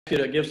You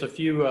to give us a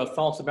few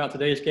thoughts about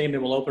today's game,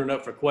 then we'll open it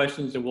up for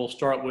questions, and we'll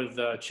start with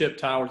Chip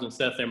Towers and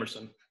Seth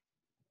Emerson.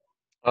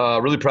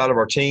 Really proud of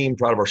our team,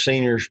 proud of our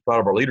seniors, proud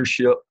of our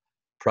leadership,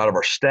 proud of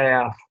our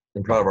staff,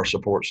 and proud of our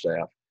support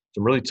staff.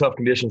 Some really tough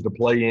conditions to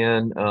play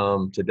in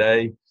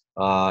today,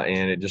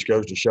 and it just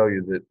goes to show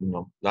you that,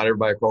 not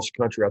everybody across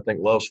the country, I think,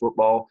 loves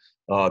football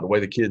the way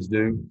the kids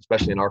do,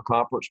 especially in our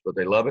conference, but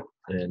they love it,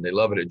 and they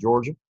love it at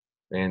Georgia.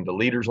 And the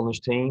leaders on this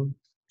team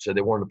said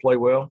they wanted to play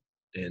well,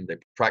 and they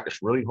practiced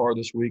really hard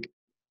this week.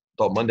 I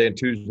thought Monday and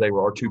Tuesday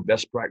were our two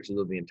best practices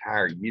of the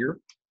entire year.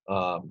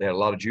 They had a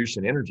lot of juice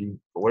and energy.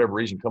 For whatever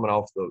reason, coming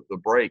off the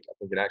break, I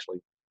think it actually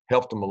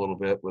helped them a little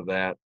bit with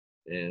that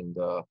and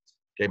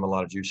gave them a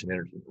lot of juice and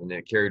energy. And then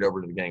it carried over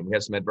to the game. We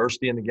had some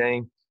adversity in the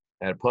game.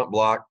 Had a punt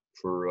block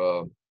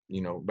for,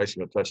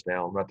 basically a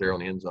touchdown right there on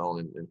the end zone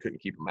and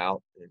couldn't keep them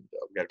out. And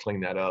we got to clean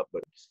that up.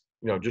 But,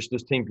 just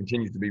this team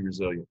continues to be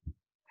resilient.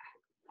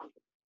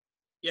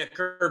 Yeah,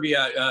 Kirby,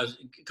 I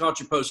caught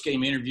your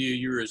post-game interview.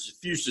 You were as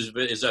effusive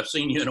as I've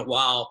seen you in a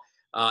while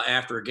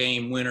after a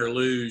game, win or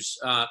lose.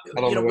 I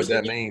don't know what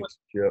that means,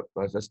 Chip.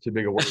 That's too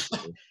big a word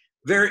for me.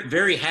 Very,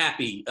 very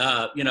happy.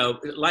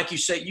 Like you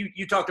said,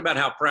 you talked about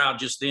how proud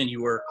just then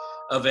you were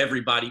of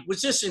everybody.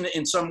 Was this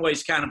in some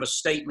ways kind of a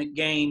statement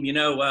game,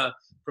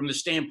 from the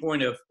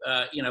standpoint of,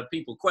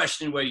 people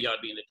questioning whether you ought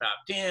to be in the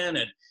top 10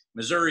 and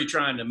Missouri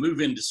trying to move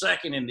into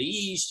second in the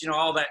East,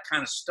 all that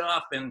kind of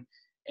stuff.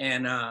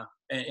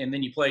 And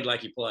then you played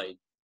like you played,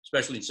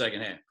 especially in the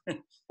second half.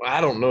 Well, I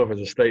don't know if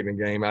it's a statement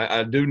game.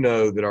 I do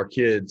know that our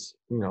kids,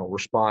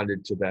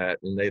 responded to that,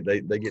 and they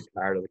get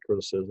tired of the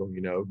criticism,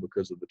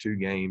 because of the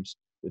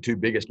two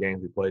biggest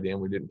games we played in.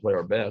 We didn't play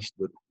our best,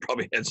 but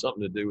probably had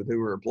something to do with who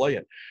we were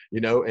playing,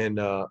 And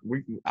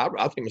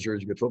I think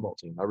Missouri's a good football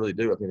team. I really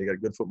do. I think they got a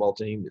good football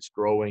team that's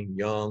growing,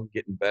 young,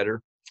 getting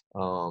better,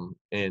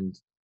 and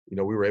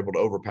we were able to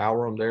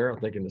overpower them there, I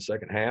think, in the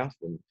second half.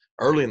 And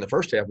early in the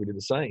first half, we did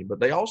the same. But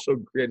they also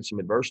created some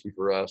adversity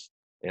for us.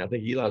 And I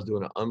think Eli's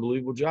doing an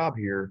unbelievable job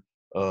here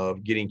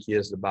of getting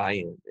kids to buy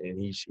in.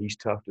 And he's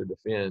tough to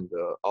defend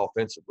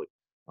offensively.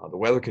 The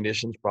weather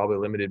conditions probably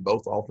limited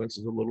both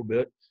offenses a little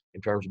bit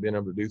in terms of being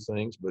able to do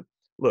things. But,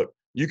 look,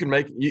 you can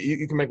make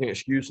an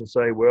excuse and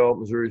say, well,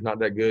 Missouri's not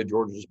that good,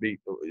 Georgia just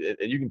beat.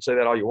 And you can say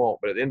that all you want.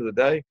 But at the end of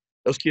the day,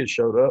 those kids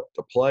showed up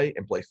to play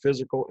and play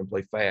physical and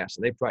play fast.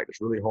 And they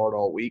practiced really hard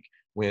all week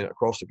when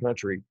across the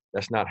country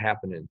that's not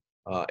happening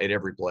at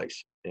every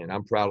place. And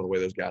I'm proud of the way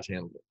those guys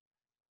handled it.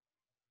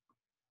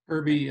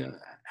 Kirby,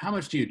 how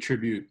much do you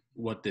attribute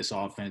what this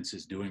offense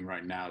is doing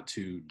right now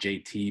to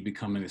JT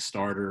becoming a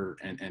starter?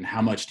 And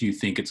how much do you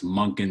think it's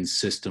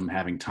Monken's system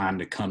having time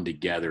to come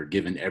together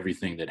given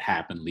everything that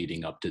happened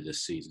leading up to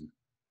this season?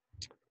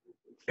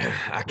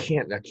 I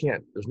can't.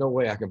 There's no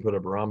way I can put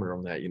a barometer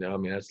on that.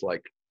 That's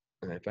like,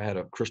 if I had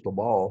a crystal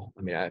ball,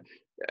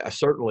 I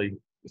certainly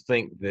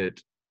think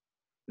that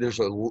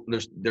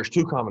there's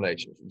two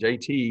combinations.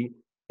 JT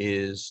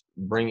is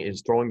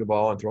throwing the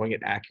ball and throwing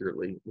it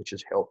accurately, which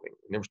is helping.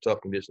 And there was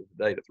tough conditions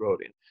today to throw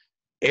it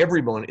in.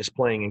 Everyone is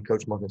playing in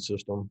Coach Monken's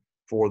system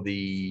for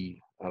the,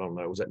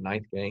 was that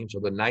ninth game? So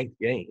the ninth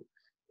game.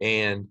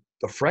 And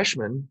the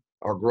freshmen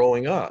are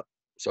growing up.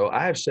 So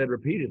I have said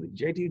repeatedly,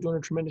 JT is doing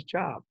a tremendous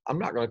job. I'm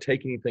not going to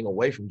take anything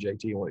away from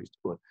JT and what he's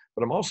doing,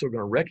 but I'm also going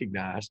to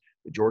recognize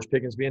that George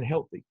Pickens being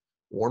healthy,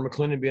 Warren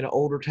McClendon being an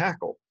older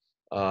tackle,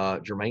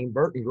 Jermaine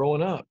Burton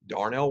growing up,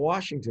 Darnell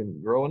Washington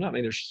growing up.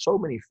 There's so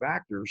many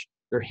factors.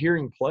 They're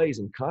hearing plays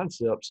and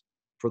concepts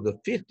for the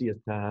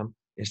 50th time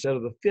instead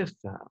of the 5th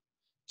time.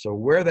 So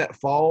where that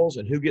falls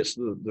and who gets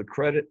the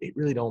credit, it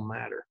really don't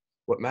matter.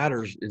 What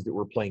matters is that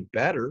we're playing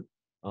better,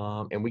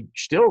 and we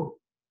still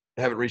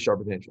haven't reached our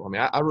potential.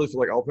 I really feel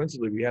like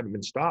offensively we haven't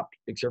been stopped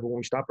except for when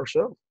we stopped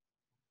ourselves.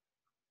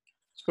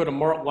 Let's go to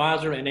Mark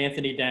Weiser and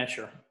Anthony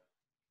Dasher.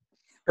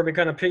 Kirby,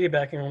 kind of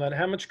piggybacking on that,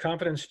 how much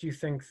confidence do you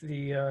think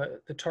the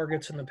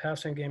targets in the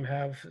passing game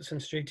have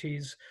since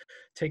JT's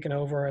taken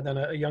over, and then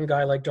a young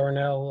guy like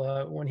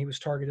Darnell when he was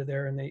targeted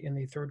there in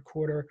the third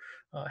quarter?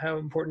 How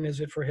important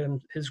is it for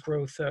his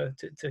growth to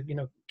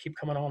keep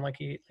coming on like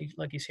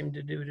he seemed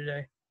to do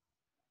today?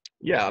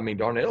 Yeah,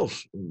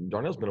 Darnell's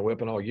been a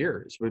weapon all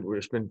year. It's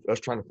been us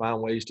trying to find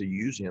ways to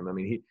use him.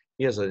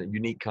 He has a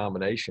unique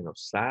combination of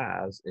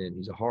size, and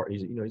he's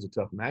a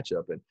tough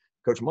matchup. And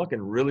Coach Monken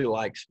really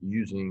likes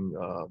using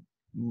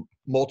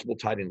multiple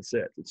tight end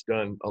sets. It's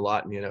done a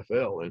lot in the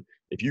NFL. And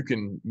if you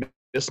can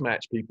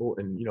mismatch people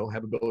and,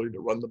 have ability to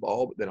run the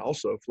ball, but then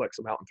also flex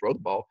them out and throw the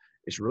ball,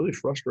 it's really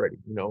frustrating.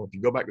 If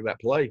you go back to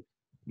that play,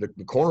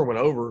 the corner went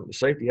over, the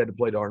safety had to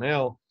play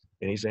Darnell,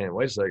 and he's saying,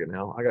 wait a second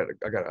now,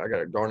 I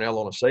got a Darnell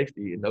on a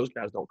safety, and those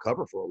guys don't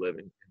cover for a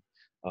living.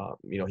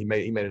 He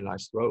made a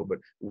nice throw. But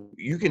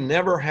you can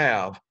never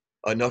have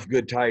enough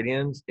good tight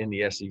ends in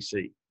the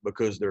SEC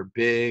because they're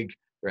big,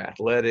 they're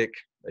athletic,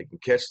 they can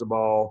catch the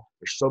ball.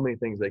 There's so many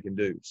things they can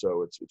do.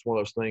 So it's one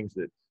of those things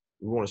that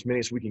we want as many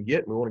as we can get,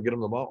 and we want to get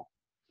them the ball.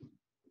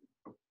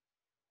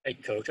 Hey,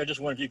 Coach, I just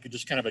wondered if you could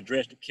just kind of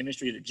address the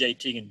chemistry that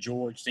JT and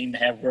George seem to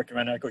have working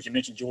right now. Of course, you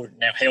mentioned George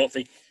now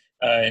healthy.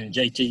 and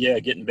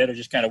JT, getting better.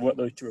 Just kind of what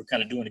those two are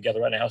kind of doing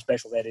together right now. How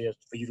special that is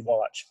for you to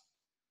watch.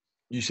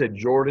 You said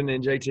Jordan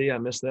and JT. I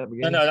missed that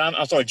beginning. No,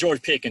 I'm sorry,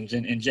 George Pickens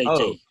and JT.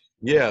 Oh,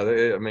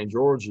 yeah. I mean,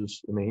 George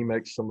is. I mean, he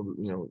makes some of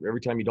the.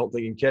 Every time you don't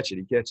think he can catch it,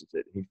 he catches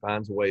it. He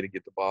finds a way to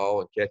get the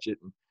ball and catch it.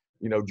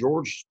 And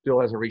George still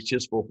hasn't reached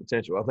his full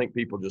potential. I think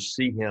people just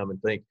see him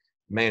and think,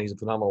 man, he's a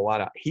phenomenal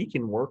wideout. He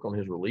can work on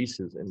his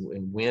releases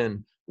and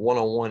win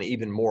one-on-one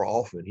even more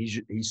often.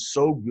 He's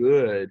so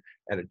good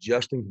at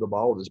adjusting to the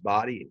ball with his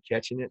body and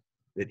catching it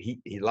that he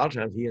a lot of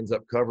times he ends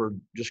up covered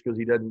just because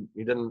he doesn't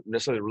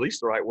necessarily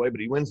release the right way, but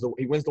he wins the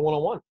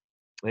one-on-one.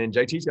 And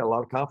JT's got a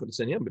lot of confidence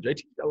in him, but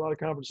JT's got a lot of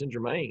confidence in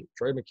Jermaine,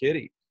 Trey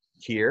McKitty,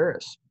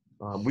 Kieris.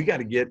 We got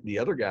to get the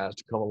other guys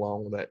to come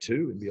along with that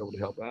too and be able to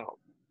help out.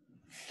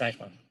 Thanks,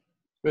 man.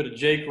 Go to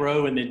Jake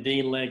Rowe and then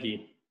Dean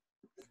Legge.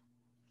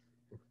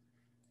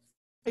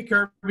 Hey,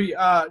 Kirby,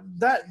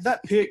 that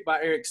pick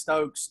by Eric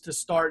Stokes to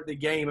start the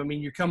game, I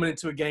mean, you're coming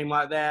into a game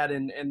like that,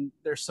 and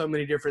there's so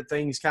many different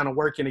things kind of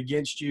working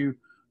against you.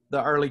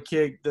 The early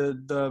kick,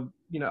 the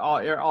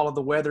all of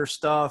the weather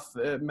stuff,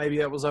 maybe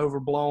that was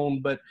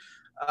overblown. But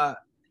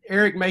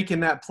Eric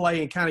making that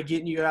play and kind of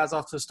getting you guys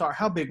off to the start,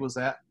 how big was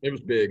that? It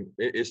was big.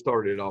 It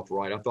started it off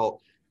right. I thought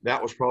that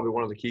was probably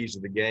one of the keys to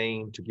the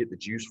game, to get the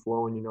juice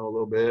flowing, a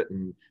little bit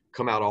and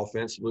come out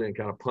offensively and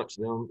kind of punch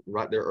them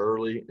right there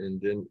early.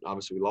 And then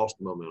obviously we lost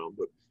the momentum.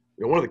 But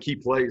one of the key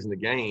plays in the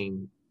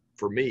game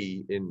for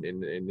me, and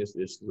this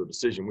is the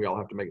decision we all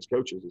have to make as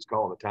coaches, is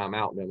calling a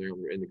timeout down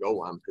there in the goal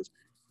line, because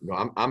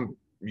I'm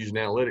using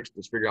analytics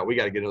to figure out we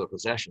got to get another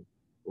possession.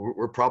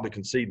 We're probably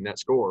conceding that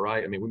score,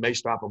 right? I mean, we may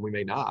stop them, we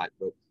may not,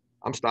 but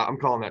I'm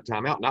calling that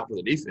timeout not for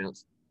the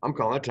defense. I'm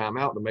calling that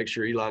timeout to make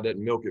sure Eli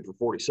doesn't milk it for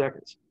 40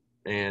 seconds.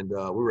 And we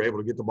were able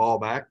to get the ball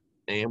back,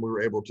 and we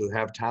were able to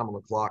have time on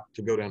the clock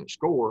to go down and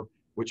score,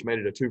 which made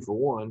it a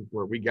 2-for-1,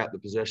 where we got the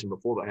possession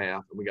before the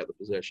half and we got the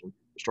possession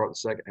to start the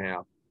second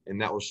half. And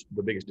that was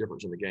the biggest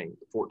difference in the game,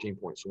 the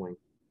 14-point swing.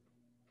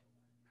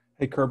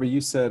 Hey, Kirby, you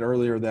said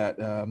earlier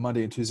that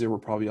Monday and Tuesday were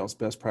probably y'all's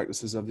best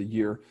practices of the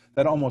year.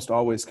 That almost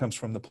always comes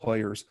from the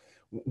players.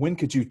 When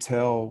could you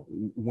tell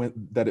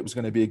that it was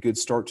going to be a good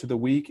start to the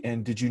week?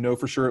 And did you know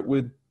for sure it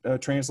would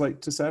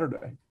translate to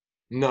Saturday?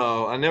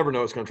 No, I never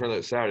know it's going to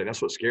translate to Saturday.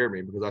 That's what scared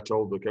me, because I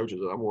told the coaches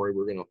that I'm worried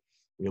we're going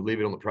to leave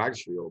it on the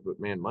practice field.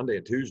 But, man, Monday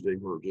and Tuesday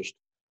were just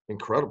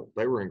incredible.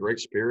 They were in great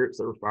spirits.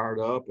 They were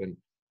fired up. And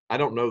I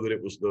don't know that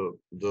it was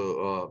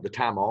the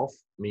time off,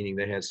 meaning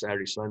they had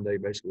Saturday, Sunday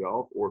basically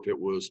off, or if it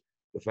was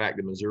the fact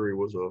that Missouri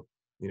was a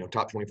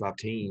top 25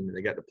 team and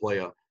they got to play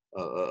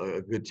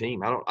a good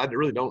team. I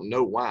really don't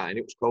know why. And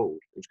it was cold.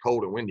 It was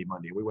cold and windy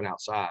Monday. We went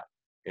outside,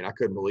 and I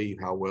couldn't believe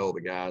how well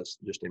the guys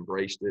just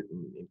embraced it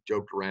and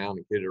joked around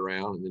and kidded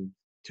around. And then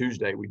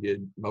Tuesday we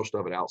did most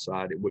of it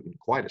outside. It wasn't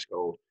quite as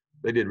cold.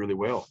 They did really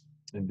well.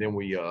 And then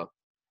we,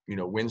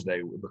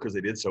 Wednesday, because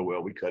they did so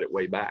well, we cut it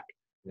way back.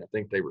 And I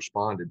think they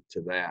responded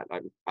to that.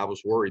 I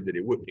was worried that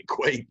it wouldn't be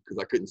great because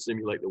I couldn't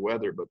simulate the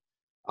weather, but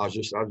I was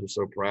just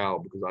so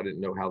proud because I didn't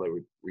know how they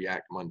would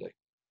react Monday.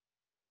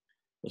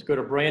 Let's go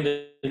to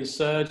Brandon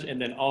Sudge and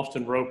then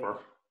Austin Roper.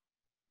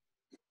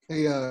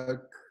 Hey,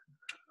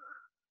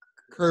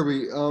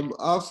 Kirby, I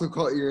also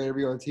caught your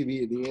interview on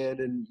TV at the end,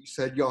 and you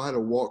said y'all had a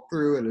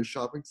walkthrough at a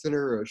shopping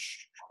center, or a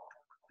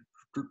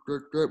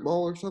strip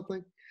mall or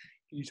something.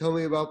 Can you tell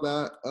me about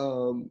that?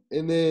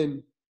 And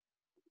then,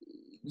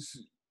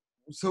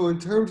 so in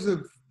terms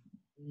of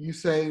you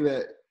saying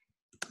that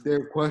there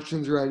are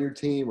questions around your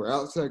team or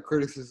outside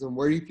criticism,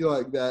 where do you feel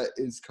like that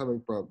is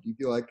coming from? Do you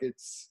feel like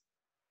it's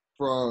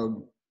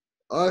from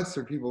us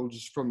or people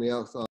just from the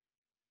outside?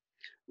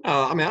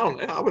 I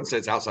wouldn't say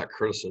it's outside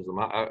criticism.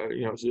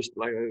 It's just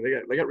like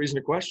they got reason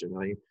to question. I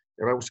mean,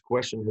 everybody wants to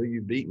question who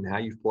you've beaten, how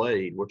you've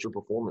played, what your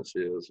performance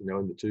is. In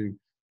the two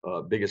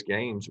biggest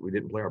games, we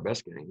didn't play our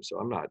best game. So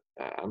I'm not.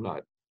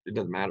 It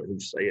doesn't matter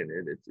who's saying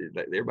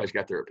it. Everybody's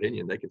got their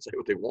opinion. They can say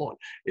what they want.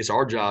 It's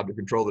our job to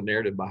control the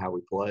narrative by how we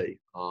play,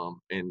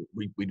 and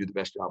we do the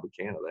best job we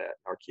can of that.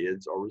 Our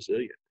kids are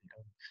resilient.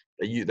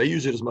 They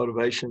use it as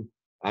motivation.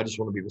 I just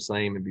want to be the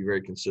same and be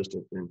very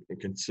consistent and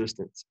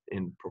consistent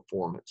in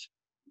performance.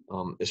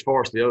 As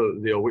far as the other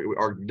deal,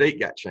 our date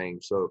got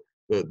changed. So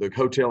the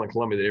hotel in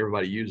Columbia that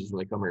everybody uses when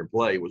they come here and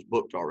play was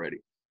booked already.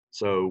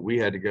 So we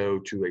had to go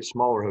to a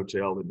smaller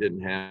hotel that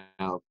didn't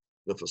have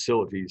the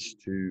facilities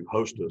to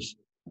host us.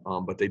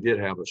 But they did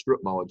have a strip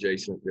mall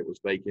adjacent that was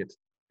vacant.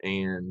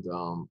 And,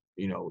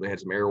 they had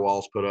some air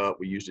walls put up.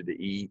 We used it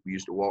to eat. We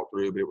used to walk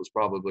through, but it was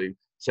probably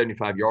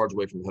 75 yards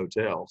away from the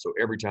hotel. So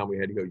every time we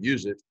had to go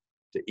use it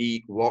to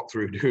eat, walk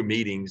through, do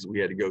meetings, we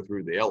had to go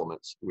through the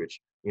elements, which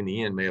in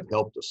the end may have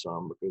helped us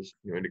some because,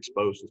 it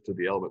exposed us to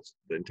the elements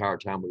the entire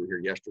time we were here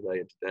yesterday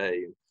and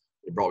today. And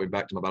it brought me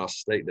back to my Valdosta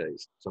State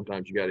days.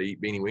 Sometimes you got to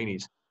eat beanie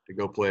weenies to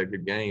go play a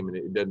good game. And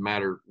it doesn't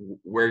matter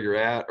where you're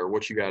at or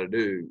what you got to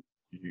do.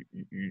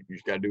 You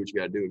just got to do what you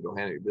got to do and go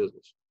handle your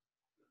business.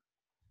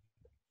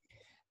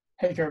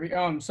 Hey, Kirby.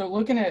 So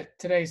looking at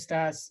today's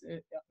stats,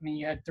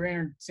 you had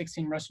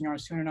 316 rushing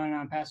yards,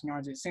 299 passing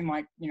yards. It seemed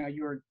like,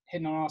 you were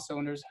hitting on all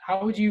cylinders.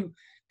 How would you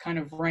kind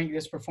of rank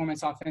this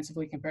performance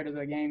offensively compared to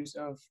the games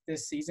of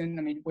this season?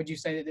 I mean, would you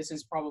say that this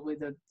is probably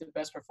the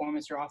best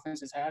performance your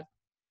offense has had?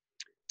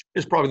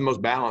 It's probably the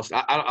most balanced.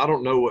 I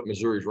don't know what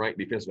Missouri's ranked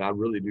defensively. I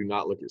really do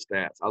not look at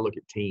stats. I look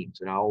at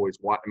teams, and I always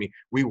watch. I mean,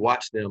 we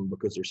watch them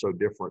because they're so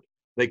different.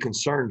 They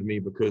concerned me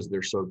because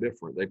they're so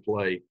different. They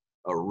play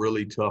a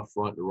really tough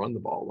front to run the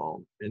ball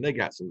on, and they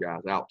got some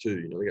guys out too.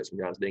 You know, they got some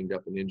guys dinged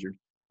up and injured,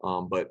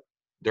 but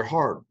they're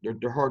hard.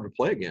 They're hard to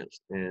play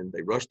against, and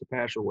they rush the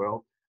passer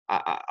well.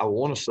 I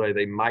want to say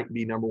they might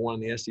be number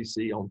one in the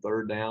SEC on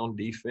third down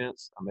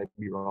defense. I may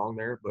be wrong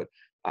there, but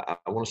I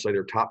want to say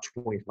they're top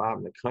 25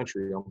 in the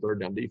country on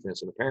third down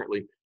defense. And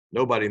apparently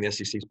nobody in the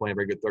SEC is playing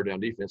very good third down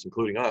defense,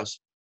 including us,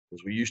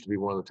 because we used to be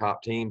one of the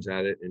top teams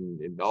at it, and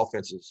the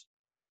offenses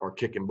are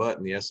kicking butt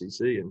in the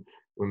SEC. And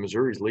when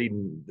Missouri's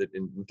leading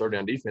in third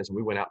down defense, and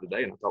we went out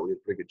today, and I thought we did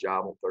a pretty good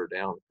job on third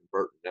down and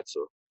converting.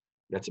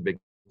 That's a big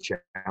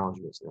challenge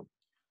against them.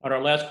 All right,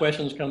 our last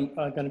question is going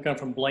to come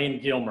from Blaine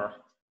Gilmer.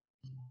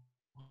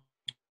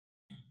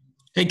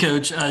 Hey,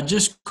 Coach,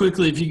 just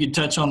quickly, if you could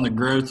touch on the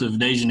growth of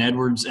Dajon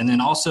Edwards, and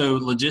then also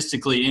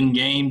logistically in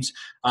games,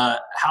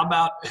 how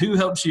about who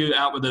helps you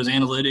out with those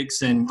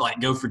analytics and like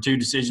go for two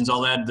decisions,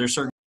 all that? There's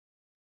certain.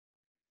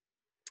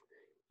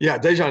 Yeah,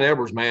 Dajon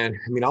Edwards, man.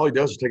 I mean, all he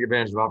does is take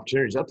advantage of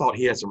opportunities. I thought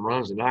he had some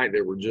runs tonight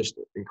that were just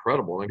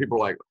incredible. I mean, people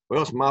are like,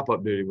 well, it's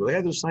mop-up duty. Well, they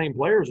had the same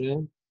players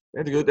in.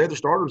 They had the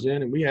starters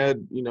in, and we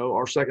had,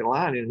 our second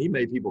line in, and he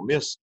made people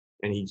miss.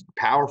 And he's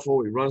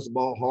powerful. He runs the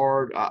ball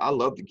hard. I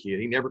love the kid.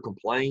 He never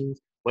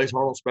complains, plays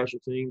hard on special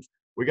teams.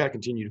 We got to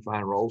continue to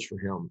find roles for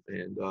him.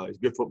 And he's a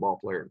good football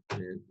player.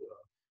 And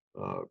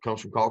comes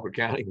from Colquitt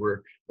County,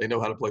 where they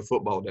know how to play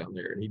football down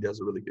there. And he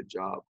does a really good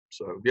job.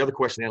 So the other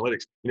question,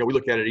 analytics, we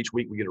look at it each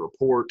week. We get a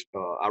report.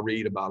 I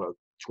read about a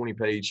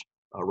 20-page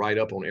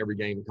write-up on every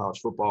game in college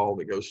football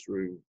that goes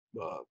through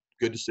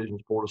good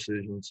decisions, poor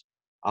decisions.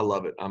 I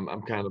love it.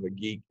 I'm kind of a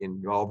geek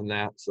involved in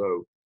that.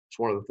 So it's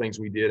one of the things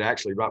we did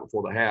actually right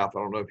before the half. I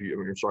don't know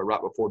if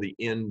right before the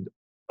end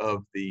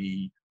of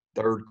the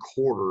third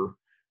quarter,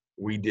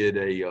 we did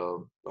a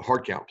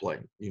hard count play,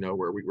 where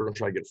we're going to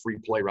try to get a free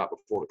play right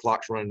before the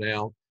clock's running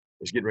down.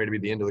 It's getting ready to be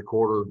the end of the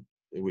quarter.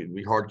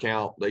 We hard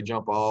count, they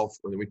jump off,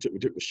 and then we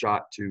took the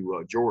shot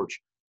to George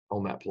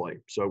on that play.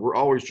 So we're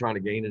always trying to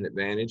gain an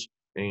advantage.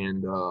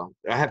 And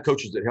I have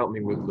coaches that help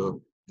me with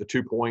the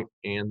 2-point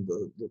and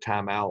the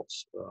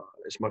timeouts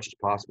as much as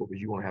possible,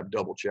 because you want to have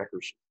double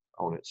checkers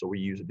on it. So we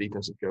use a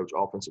defensive coach,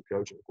 offensive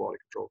coach, and a quality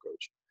control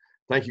coach.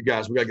 Thank you,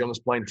 guys. We got to get on this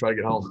plane and try to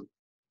get home.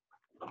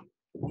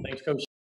 Thanks, Coach.